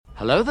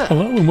Hello there.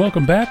 Hello and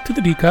welcome back to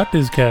the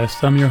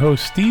disCast. I'm your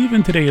host Steve,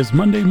 and today is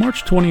Monday,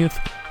 March 20th,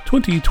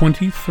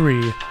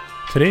 2023.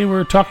 Today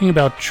we're talking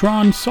about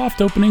Tron soft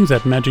openings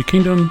at Magic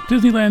Kingdom,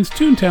 Disneyland's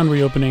Toontown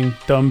reopening,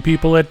 dumb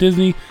people at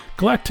Disney,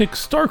 Galactic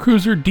Star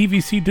Cruiser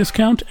DVC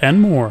discount,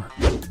 and more.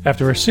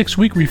 After a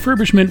 6-week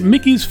refurbishment,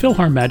 Mickey's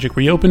PhilharMagic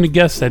reopened to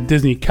guests at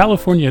Disney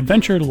California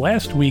Adventure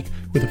last week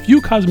with a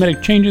few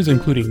cosmetic changes,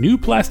 including new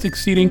plastic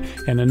seating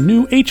and a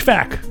new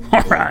HVAC.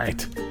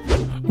 Alright.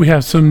 We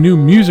have some new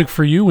music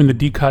for you in the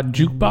DCOT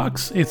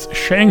Jukebox. It's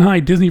Shanghai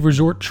Disney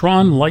Resort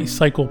Tron Light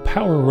Cycle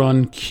Power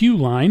Run Q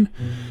Line,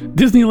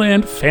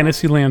 Disneyland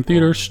Fantasyland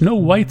Theater Snow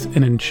White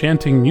An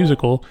Enchanting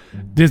Musical,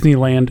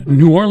 Disneyland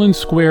New Orleans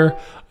Square,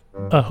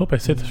 hope I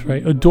said this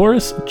right,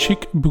 Adoris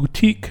Chic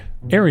Boutique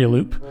Area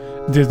Loop,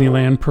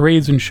 Disneyland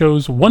Parades and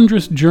Shows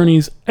Wondrous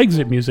Journeys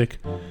Exit Music,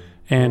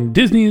 and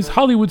Disney's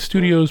Hollywood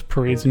Studios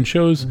Parades and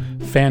Shows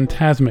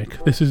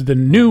Fantasmic. This is the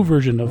new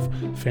version of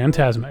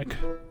Fantasmic.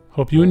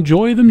 Hope you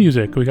enjoy the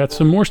music. We got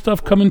some more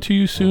stuff coming to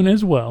you soon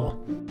as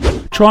well.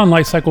 Tron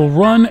Light Cycle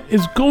Run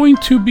is going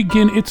to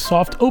begin its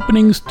soft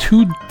openings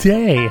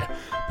today.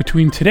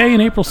 Between today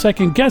and April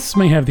 2nd, guests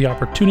may have the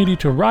opportunity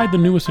to ride the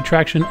newest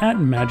attraction at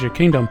Magic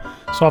Kingdom.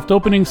 Soft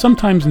openings,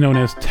 sometimes known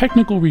as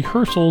technical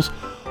rehearsals,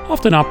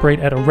 often operate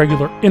at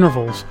irregular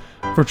intervals.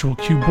 Virtual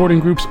queue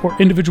boarding groups or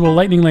individual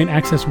Lightning Lane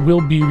access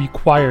will be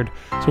required.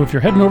 So if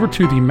you're heading over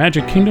to the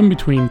Magic Kingdom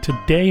between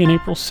today and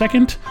April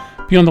 2nd,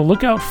 be on the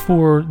lookout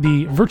for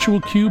the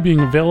virtual queue being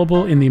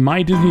available in the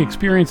My Disney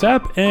Experience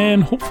app,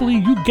 and hopefully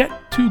you get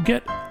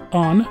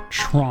on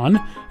Tron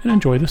and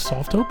enjoy the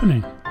soft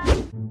opening.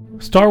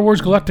 Star Wars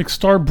Galactic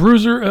Star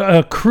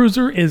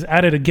Cruiser is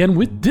at it again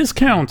with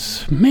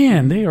discounts.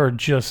 Man, they are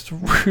just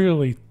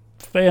really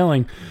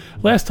failing.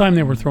 Last time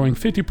they were throwing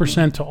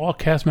 50% to all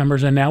cast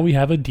members, and now we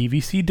have a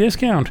DVC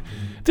discount.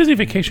 Disney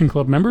Vacation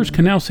Club members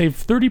can now save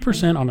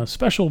 30% on a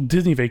special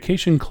Disney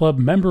Vacation Club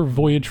member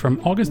voyage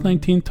from August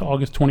 19th to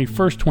August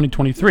 21st,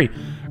 2023.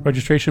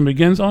 Registration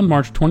begins on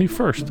March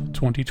 21st,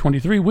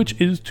 2023, which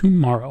is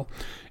tomorrow.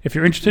 If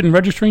you're interested in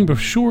registering,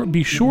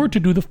 be sure to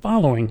do the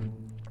following.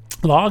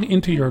 Log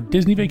into your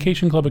Disney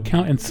Vacation Club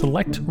account and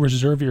select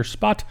Reserve Your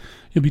Spot.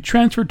 You'll be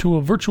transferred to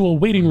a virtual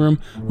waiting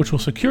room, which will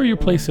secure your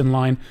place in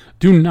line.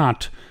 Do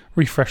not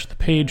refresh the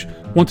page.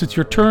 Once it's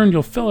your turn,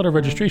 you'll fill out a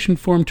registration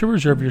form to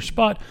reserve your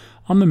spot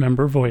on the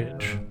member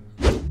voyage.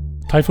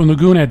 Typhoon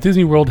Lagoon at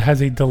Disney World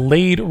has a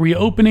delayed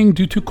reopening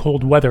due to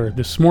cold weather.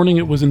 This morning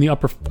it was in the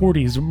upper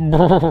 40s.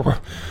 Brrr.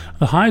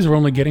 The highs are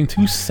only getting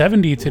to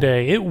 70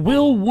 today. It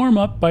will warm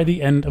up by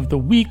the end of the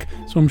week,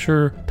 so I'm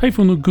sure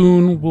Typhoon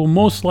Lagoon will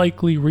most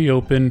likely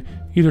reopen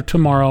either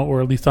tomorrow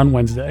or at least on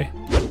Wednesday.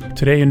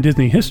 Today in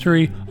Disney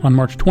history, on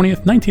March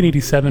 20th,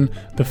 1987,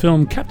 the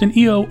film Captain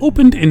EO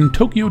opened in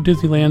Tokyo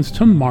Disneyland's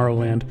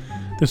Tomorrowland.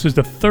 This is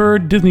the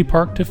third Disney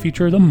park to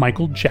feature the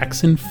Michael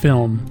Jackson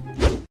film.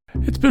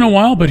 It's been a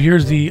while, but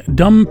here's the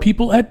Dumb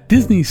People at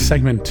Disney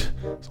segment.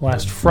 So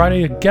last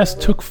Friday, a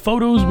guest took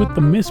photos with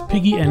the Miss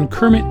Piggy and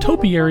Kermit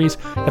topiaries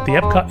at the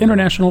Epcot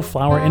International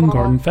Flower and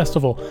Garden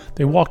Festival.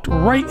 They walked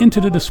right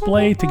into the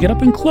display to get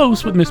up and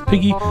close with Miss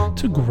Piggy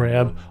to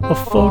grab a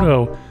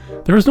photo.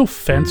 There is no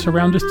fence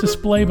around this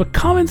display, but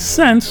common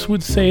sense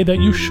would say that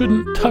you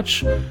shouldn't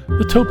touch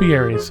the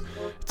topiaries.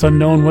 It's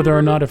unknown whether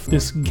or not if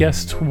this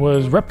guest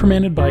was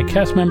reprimanded by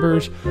cast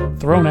members,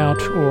 thrown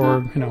out,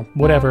 or,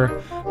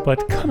 whatever.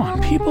 But come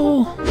on,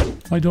 people.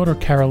 My daughter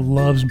Kara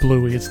loves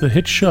Bluey. It's the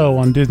hit show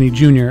on Disney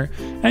Junior,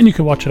 and you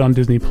can watch it on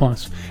Disney+.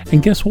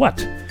 And guess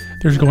what?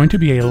 There's going to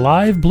be a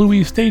live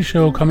Bluey stage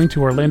show coming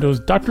to Orlando's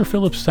Dr.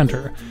 Phillips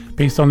Center.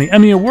 Based on the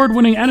Emmy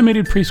Award-winning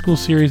animated preschool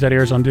series that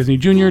airs on Disney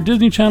Junior,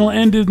 Disney Channel,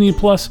 and Disney+,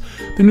 the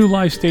new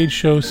live stage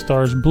show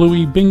stars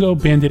Bluey, Bingo,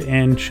 Bandit,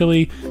 and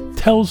Chili,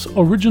 tells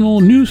original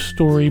news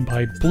story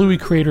by Bluey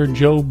creator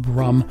Joe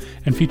Brum,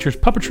 and features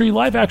puppetry,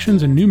 live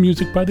actions, and new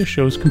music by the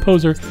show's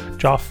composer,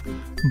 Geoff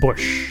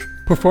Bush.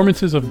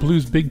 Performances of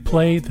Blue's Big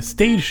Play, the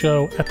stage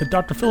show, at the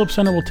Dr. Phillips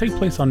Center will take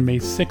place on May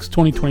 6,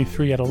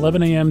 2023 at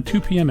 11 a.m.,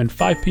 2 p.m., and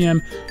 5 p.m.,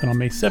 and on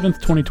May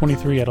 7th,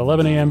 2023 at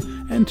 11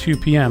 a.m. and 2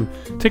 p.m.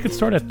 Tickets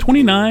start at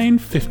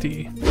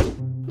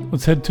 $29.50.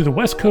 Let's head to the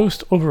West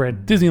Coast over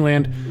at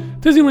Disneyland.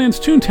 Disneyland's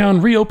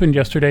Toontown reopened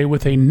yesterday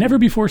with a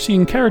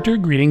never-before-seen character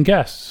greeting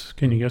guests.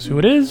 Can you guess who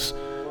it is?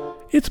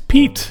 It's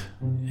Pete,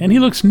 and he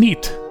looks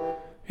neat.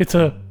 It's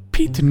a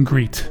Pete and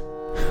greet.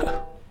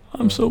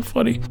 I'm so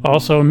funny.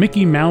 Also,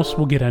 Mickey Mouse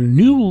will get a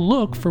new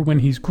look for when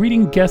he's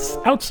greeting guests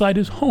outside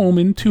his home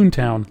in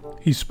Toontown.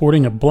 He's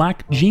sporting a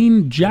black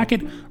jean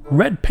jacket,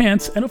 red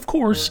pants, and of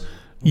course,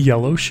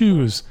 yellow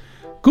shoes.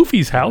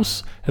 Goofy's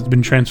house has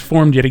been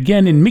transformed yet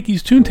again in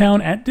Mickey's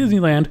Toontown at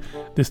Disneyland,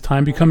 this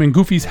time becoming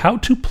Goofy's How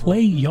to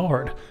Play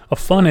Yard, a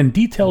fun and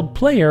detailed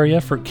play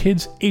area for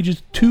kids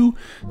ages 2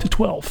 to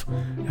 12.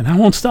 And that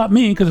won't stop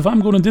me, because if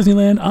I'm going to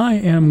Disneyland, I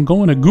am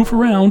going to goof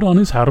around on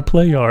his How to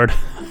Play Yard.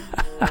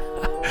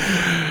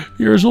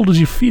 You're as old as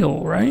you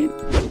feel, right?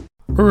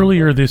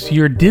 Earlier this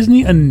year,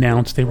 Disney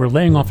announced they were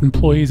laying off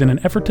employees in an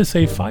effort to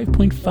save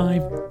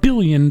 $5.5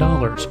 billion.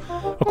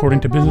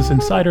 According to Business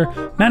Insider,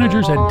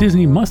 managers at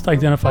Disney must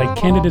identify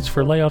candidates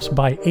for layoffs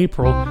by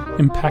April,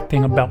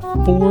 impacting about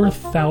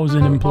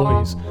 4,000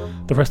 employees.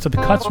 The rest of the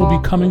cuts will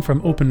be coming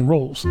from open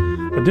roles.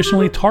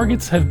 Additionally,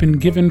 targets have been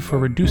given for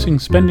reducing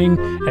spending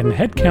and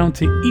headcount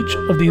to each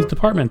of these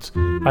departments.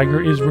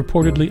 Iger is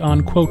reportedly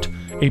on, quote,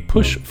 a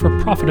push for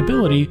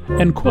profitability,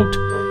 end quote,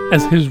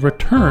 as his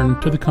return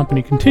to the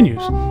company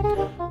continues.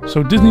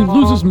 So Disney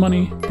loses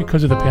money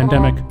because of the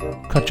pandemic,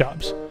 cut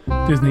jobs.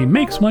 Disney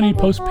makes money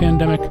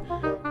post-pandemic,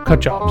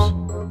 cut jobs.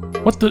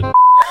 What the...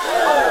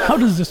 How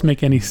does this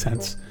make any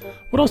sense?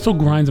 What also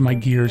grinds my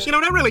gears...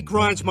 that really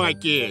grinds my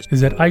gears. ...is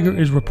that Iger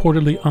is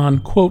reportedly on,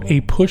 quote, a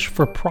push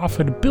for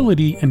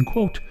profitability, end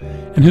quote,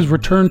 and his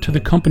return to the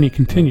company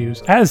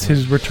continues. As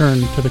his return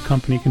to the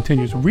company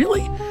continues.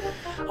 Really?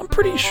 I'm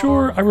pretty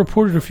sure I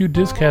reported a few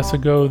discasts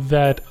ago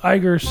that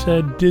Iger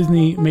said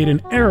Disney made an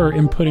error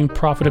in putting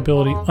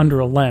profitability under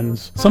a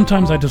lens.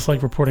 Sometimes I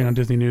dislike reporting on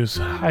Disney news.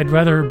 I'd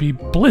rather be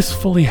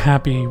blissfully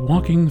happy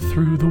walking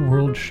through the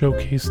World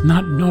Showcase,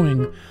 not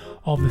knowing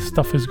all this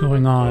stuff is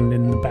going on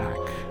in the back.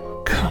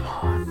 Come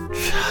on.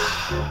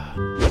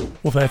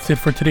 Well, that's it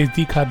for today's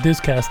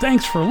disCast.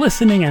 Thanks for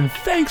listening and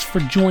thanks for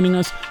joining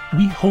us.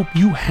 We hope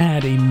you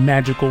had a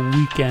magical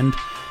weekend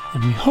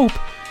and we hope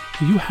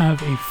you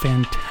have a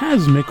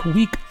phantasmic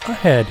week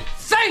ahead.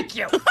 Thank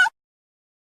you!